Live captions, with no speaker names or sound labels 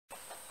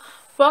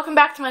Welcome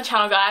back to my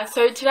channel, guys.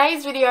 So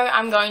today's video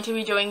I'm going to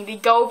be doing the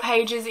goal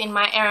pages in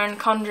my Erin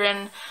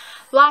Condren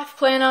life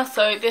planner.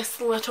 So this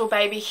little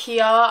baby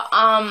here,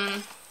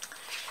 we'll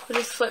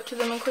just flip to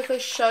them and quickly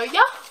show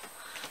ya.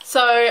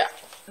 So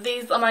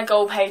these are my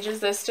goal pages.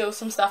 There's still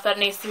some stuff that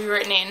needs to be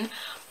written in,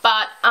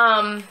 but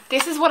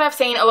this is what I've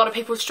seen a lot of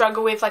people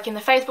struggle with, like in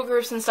the Facebook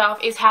groups and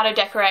stuff, is how to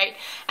decorate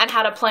and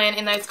how to plan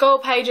in those goal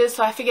pages.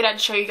 So I figured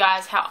I'd show you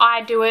guys how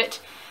I do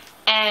it.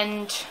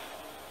 And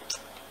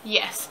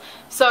yes,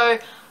 so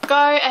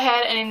go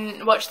ahead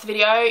and watch the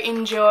video,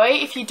 enjoy.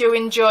 If you do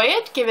enjoy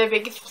it, give it a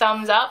big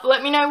thumbs up.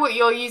 Let me know what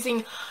you're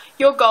using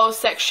your goals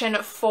section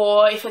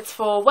for, if it's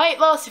for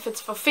weight loss, if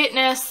it's for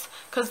fitness,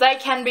 because they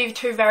can be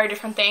two very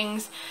different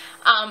things.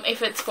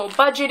 If it's for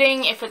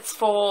budgeting, if it's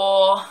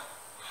for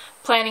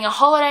planning a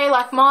holiday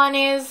like mine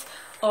is,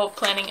 or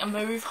planning a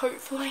move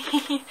hopefully.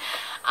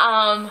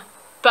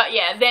 But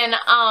yeah, then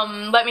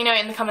let me know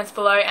in the comments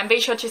below, and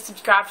be sure to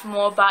subscribe for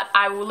more. But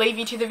I will leave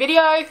you to the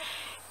video.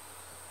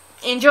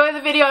 Enjoy the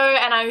video,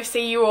 and I will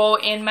see you all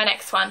in my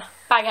next one.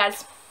 Bye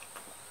guys.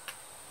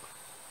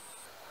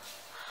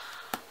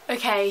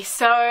 Okay,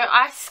 so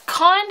I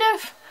kind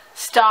of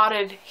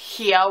started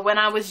here when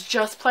I was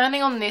just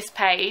planning on this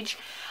page.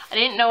 I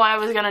didn't know I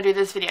was going to do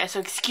this video, so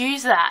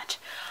excuse that.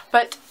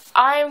 But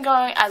I'm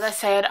going, as I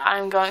said,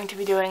 I'm going to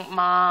be doing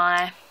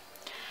my,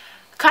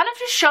 kind of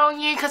just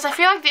showing you, because I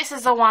feel like this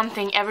is the one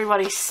thing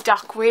everybody's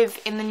stuck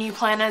with in the new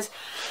planners,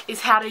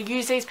 is how to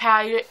use these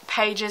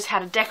pages, how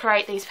to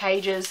decorate these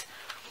pages,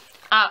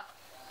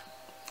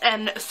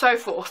 and so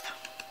forth.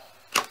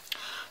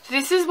 So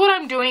this is what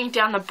I'm doing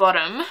down the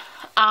bottom,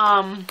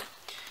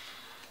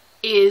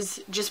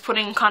 is just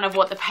putting kind of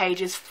what the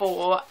page is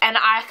for. And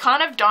I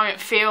kind of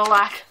don't feel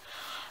like,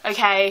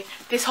 okay,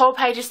 this whole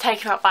page is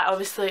taken up by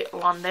obviously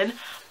London,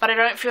 but I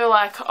don't feel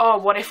like, oh,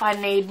 what if I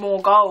need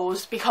more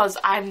goals, because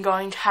I'm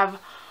going to have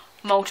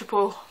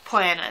multiple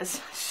planners.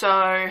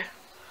 So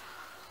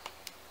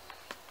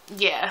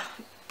yeah,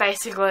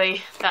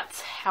 basically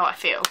that's how I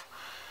feel.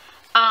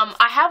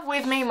 I have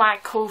with me my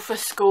Cool for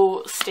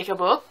School sticker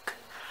book.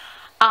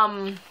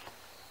 I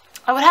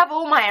would have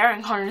all my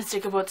Erin Condren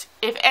sticker books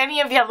if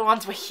any of the other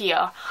ones were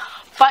here.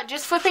 But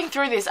just flipping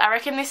through this, I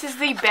reckon this is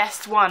the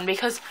best one,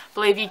 because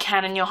believe you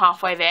can and you're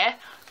halfway there.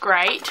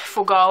 Great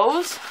for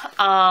goals.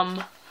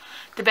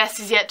 The best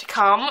is yet to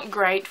come.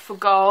 Great for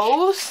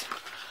goals.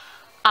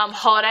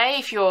 Holiday,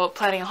 if you're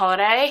planning a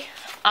holiday.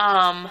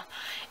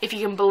 If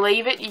you can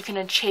believe it, you can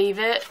achieve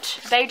it.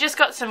 They just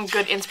got some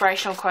good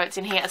inspirational quotes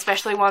in here,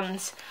 especially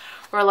ones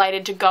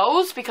related to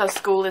goals, because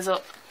school is a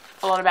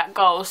lot about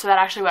goals, so that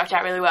actually worked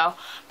out really well.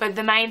 But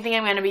the main thing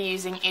I'm going to be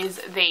using is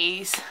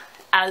these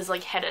as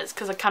like headers,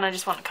 because I kind of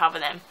just want to cover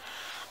them.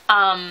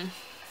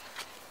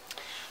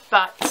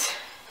 But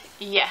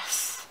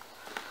yes,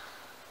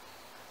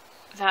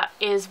 that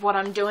is what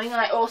I'm doing.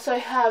 I also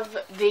have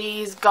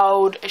these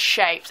gold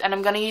shapes, and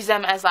I'm going to use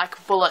them as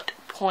like bullet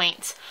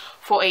points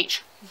for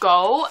each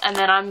goal. And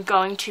then I'm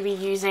going to be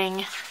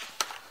using,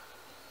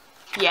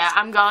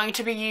 I'm going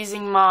to be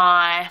using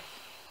my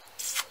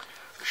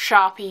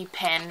Sharpie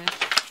pen.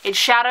 It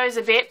shadows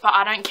a bit, but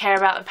I don't care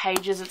about the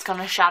pages it's going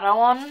to shadow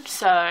on.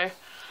 So,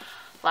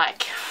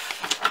 like,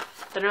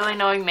 literally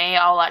knowing me,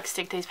 I'll like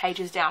stick these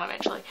pages down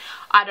eventually.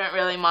 I don't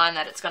really mind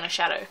that it's going to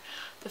shadow.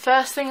 The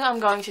first thing I'm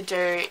going to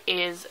do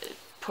is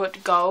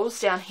put goals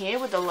down here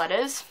with the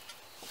letters.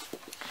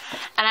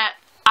 And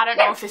I don't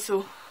know if this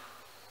will,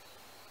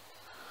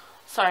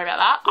 sorry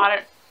about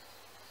that,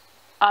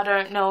 I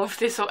don't know if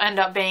this will end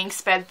up being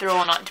sped through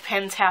or not. It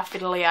depends how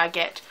fiddly I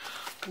get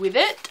with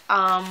it.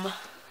 I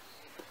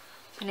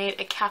need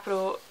a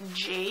capital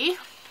G.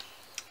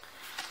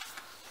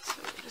 So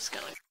we're just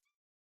going to,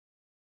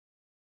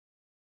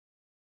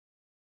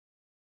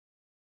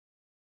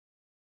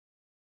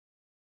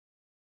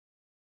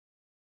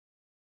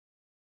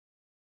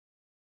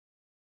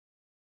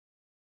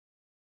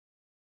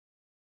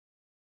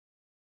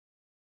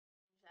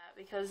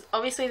 because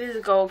obviously these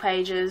are goal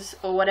pages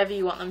or whatever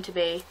you want them to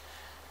be,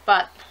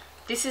 but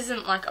this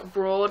isn't like a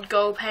broad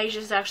goal page.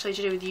 It's actually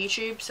to do with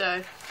YouTube, so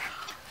I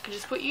can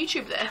just put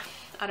YouTube there.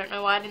 I don't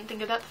know why I didn't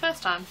think of that the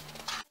first time.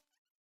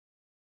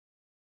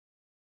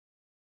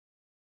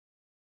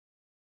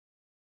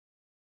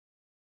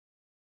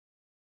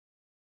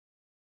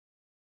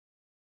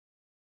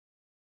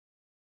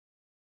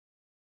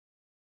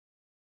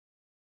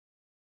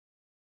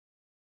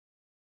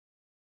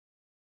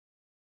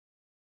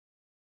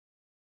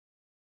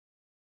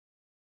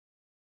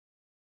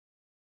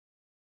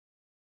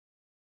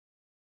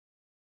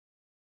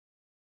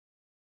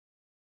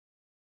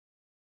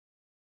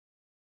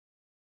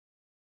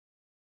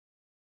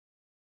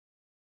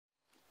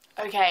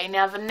 Okay,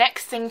 now the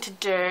next thing to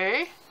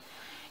do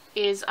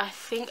is, I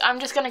think I'm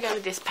just going to go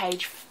with this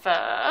page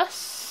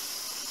first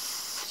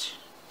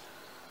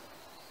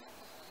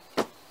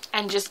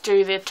and just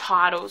do the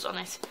titles on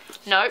this.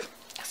 Nope,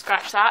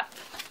 scratch that.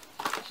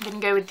 I'm going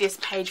to go with this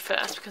page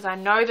first because I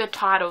know the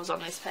titles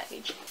on this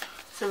page.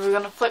 So we're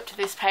going to flip to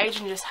this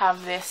page and just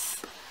have this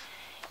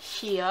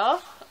here.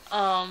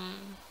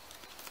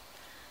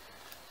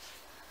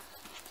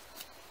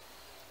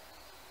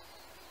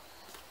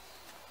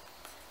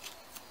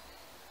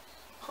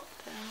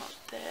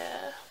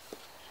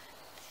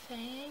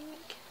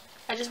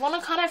 want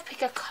to kind of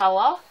pick a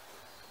colour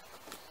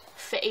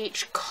for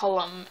each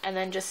column and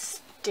then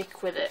just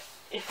stick with it,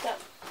 if that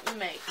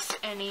makes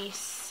any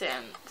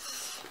sense.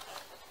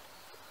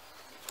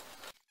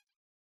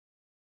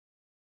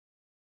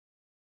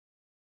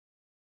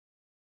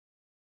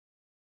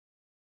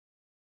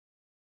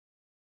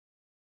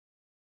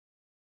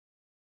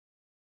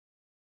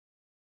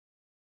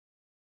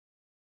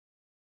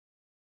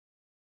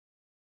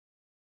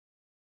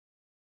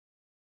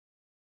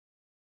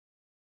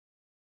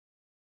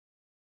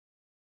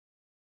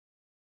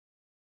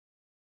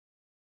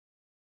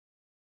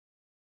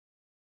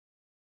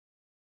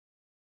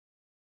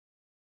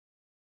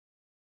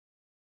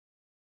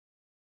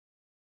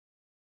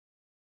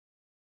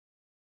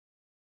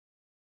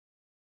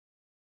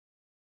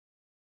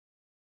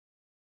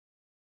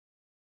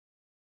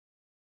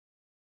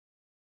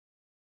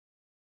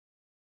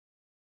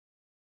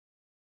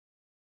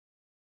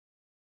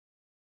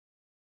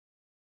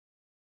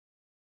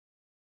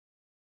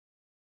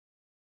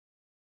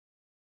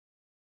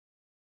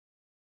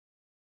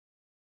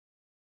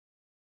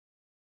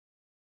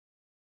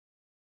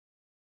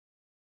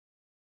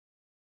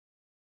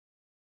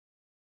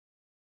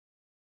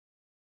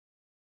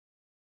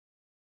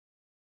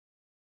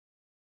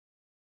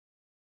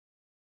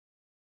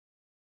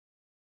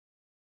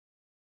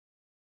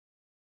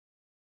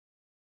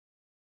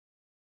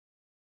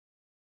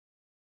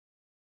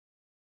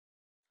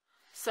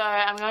 So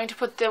I'm going to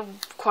put the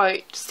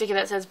quote sticker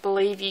that says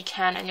 "Believe you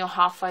can" and you're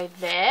halfway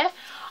there.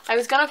 I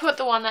was going to put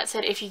the one that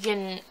said "If you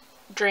can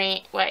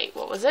dream," wait,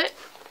 what was it?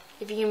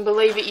 "If you can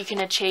believe it, you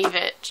can achieve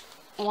it"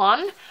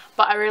 one.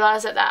 But I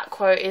realised that that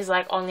quote is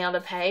like on the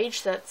other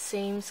page. That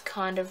seems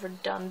kind of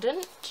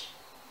redundant.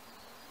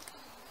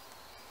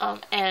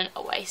 And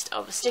a waste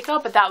of a sticker.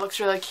 But that looks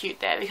really cute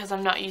there because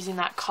I'm not using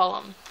that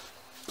column.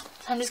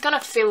 So I'm just going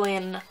to fill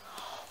in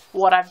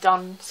what I've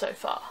done so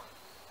far.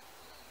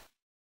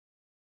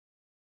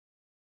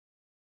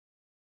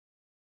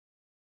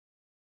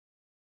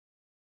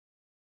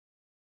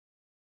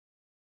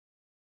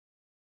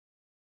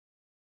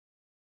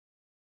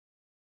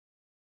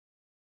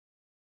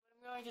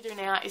 What I'm going to do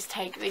now is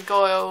take the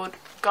gold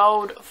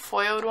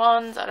foiled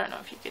ones. I don't know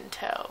if you can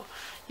tell.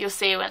 You'll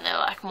see when they're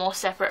like more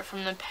separate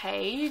from the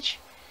page.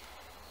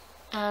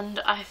 And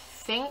I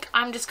think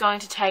I'm just going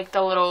to take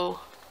the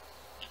little,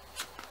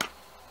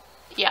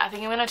 yeah, I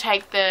think I'm going to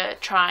take the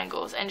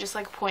triangles and just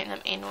like point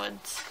them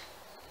inwards.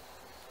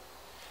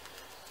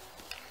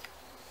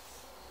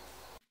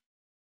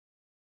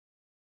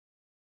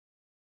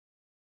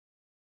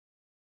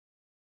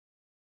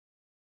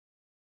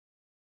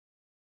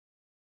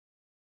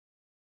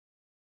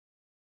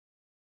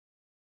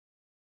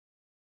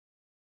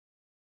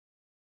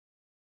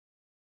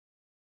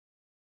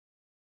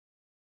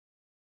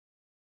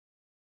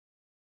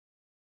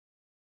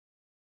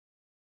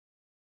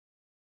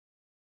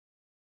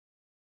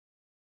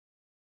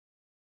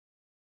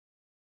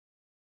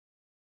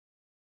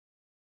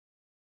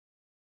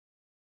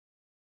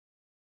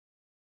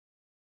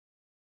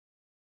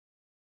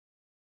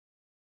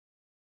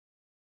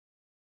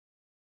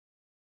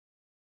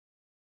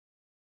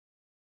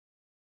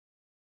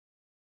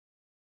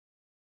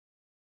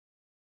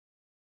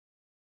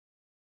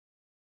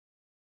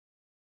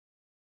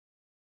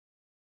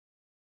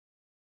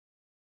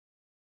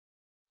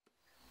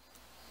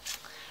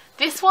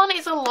 This one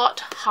is a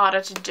lot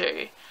harder to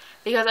do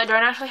because I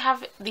don't actually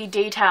have the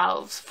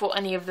details for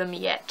any of them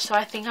yet. So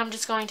I think I'm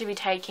just going to be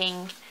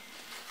taking,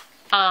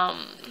 I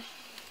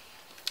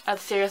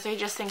seriously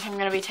just think I'm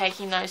going to be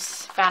taking those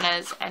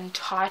spanners and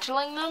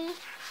titling them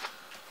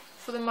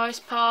for the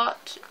most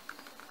part.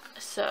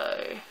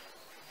 So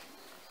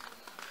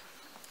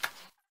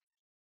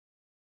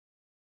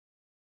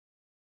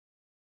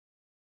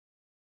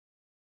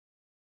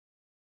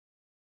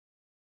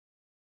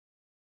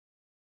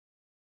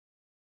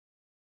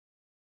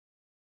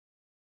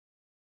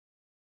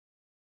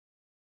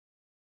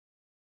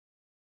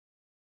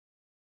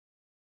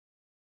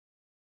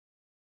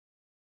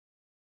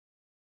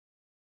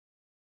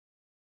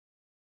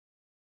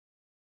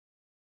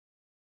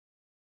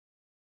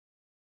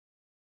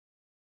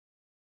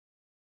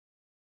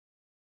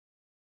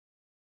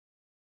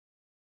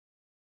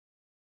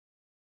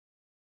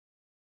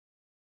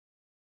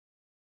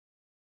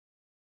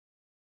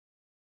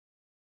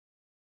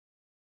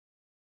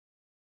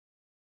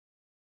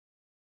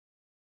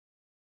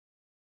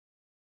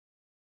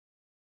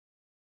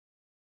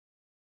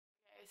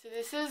so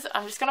this is,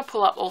 I'm just going to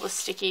pull up all the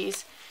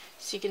stickies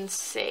so you can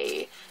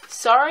see.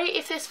 Sorry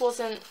if this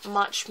wasn't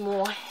much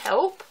more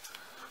help,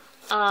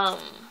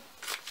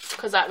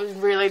 because I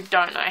really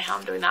don't know how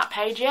I'm doing that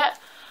page yet.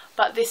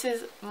 But this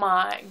is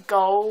my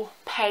goal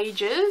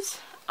pages.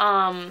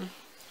 I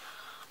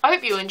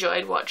hope you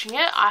enjoyed watching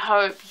it. I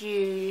hope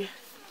you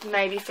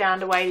maybe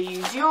found a way to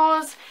use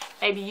yours.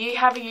 Maybe you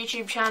have a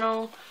YouTube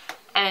channel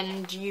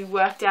and you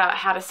worked out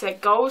how to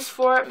set goals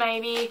for it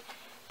maybe.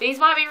 These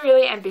might be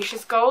really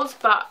ambitious goals,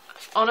 but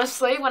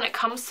honestly, when it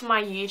comes to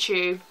my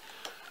YouTube,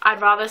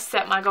 I'd rather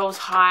set my goals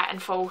high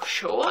and fall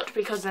short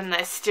because then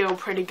they're still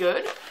pretty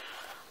good.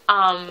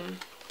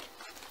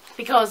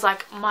 because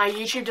like my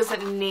YouTube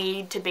doesn't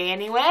need to be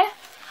anywhere,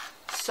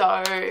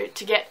 so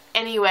to get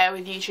anywhere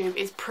with YouTube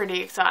is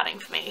pretty exciting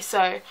for me.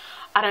 So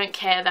I don't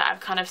care that I've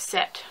kind of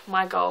set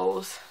my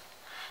goals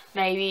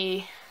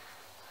maybe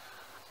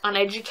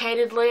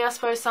uneducatedly, I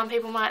suppose some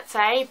people might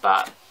say,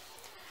 but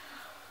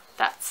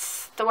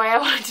that's the way I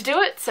wanted to do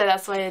it, so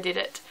that's the way I did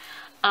it.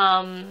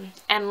 And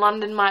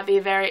London might be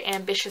a very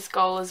ambitious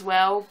goal as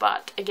well,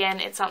 but again,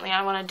 it's something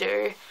I want to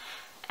do,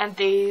 and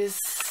these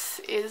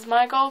is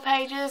my goal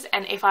pages,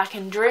 and if I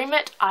can dream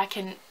it, I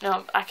can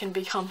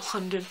become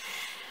London.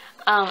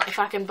 If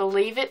I can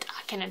believe it,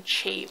 I can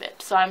achieve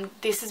it. So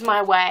this is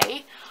my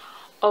way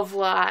of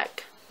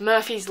like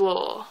Murphy's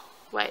Law,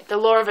 the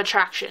law of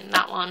attraction,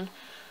 that one,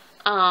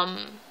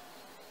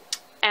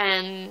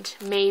 and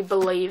me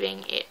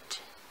believing it.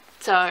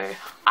 So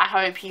I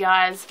hope you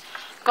guys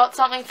got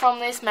something from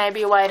this,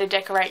 maybe a way to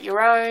decorate your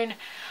own,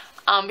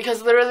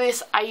 because literally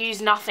this, I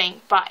use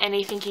nothing but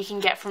anything you can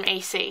get from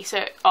EC,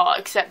 so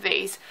except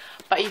these,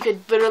 but you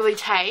could literally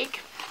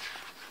take,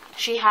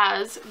 she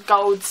has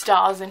gold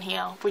stars in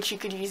here which you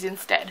could use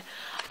instead.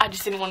 I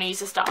just didn't want to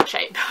use a star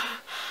shape.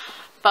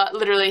 But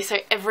literally, so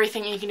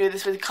everything you can do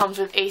this with comes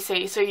with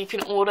EC, so you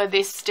can order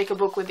this sticker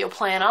book with your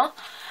planner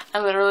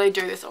and literally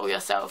do this all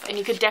yourself. And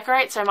you could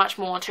decorate so much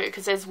more too,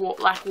 because there's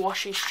like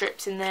washi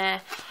strips in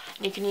there.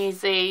 And you can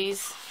use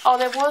these. Oh,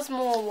 there was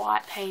more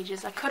white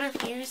pages. I could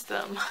have used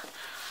them.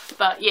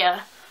 But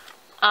yeah,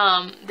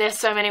 there's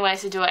so many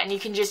ways to do it, and you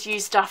can just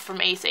use stuff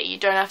from EC. You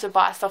don't have to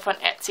buy stuff on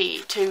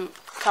Etsy to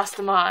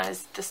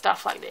customize the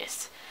stuff like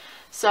this.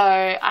 So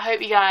I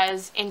hope you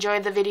guys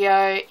enjoyed the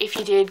video. If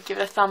you did, give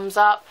it a thumbs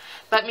up.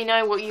 Let me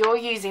know what you're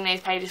using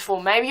these pages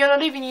for. Maybe you're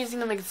not even using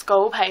them as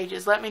goal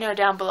pages. Let me know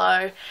down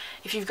below.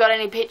 If you've got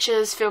any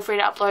pictures, feel free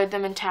to upload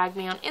them and tag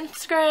me on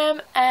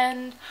Instagram.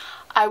 And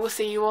I will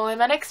see you all in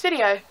my next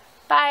video.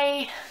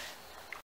 Bye!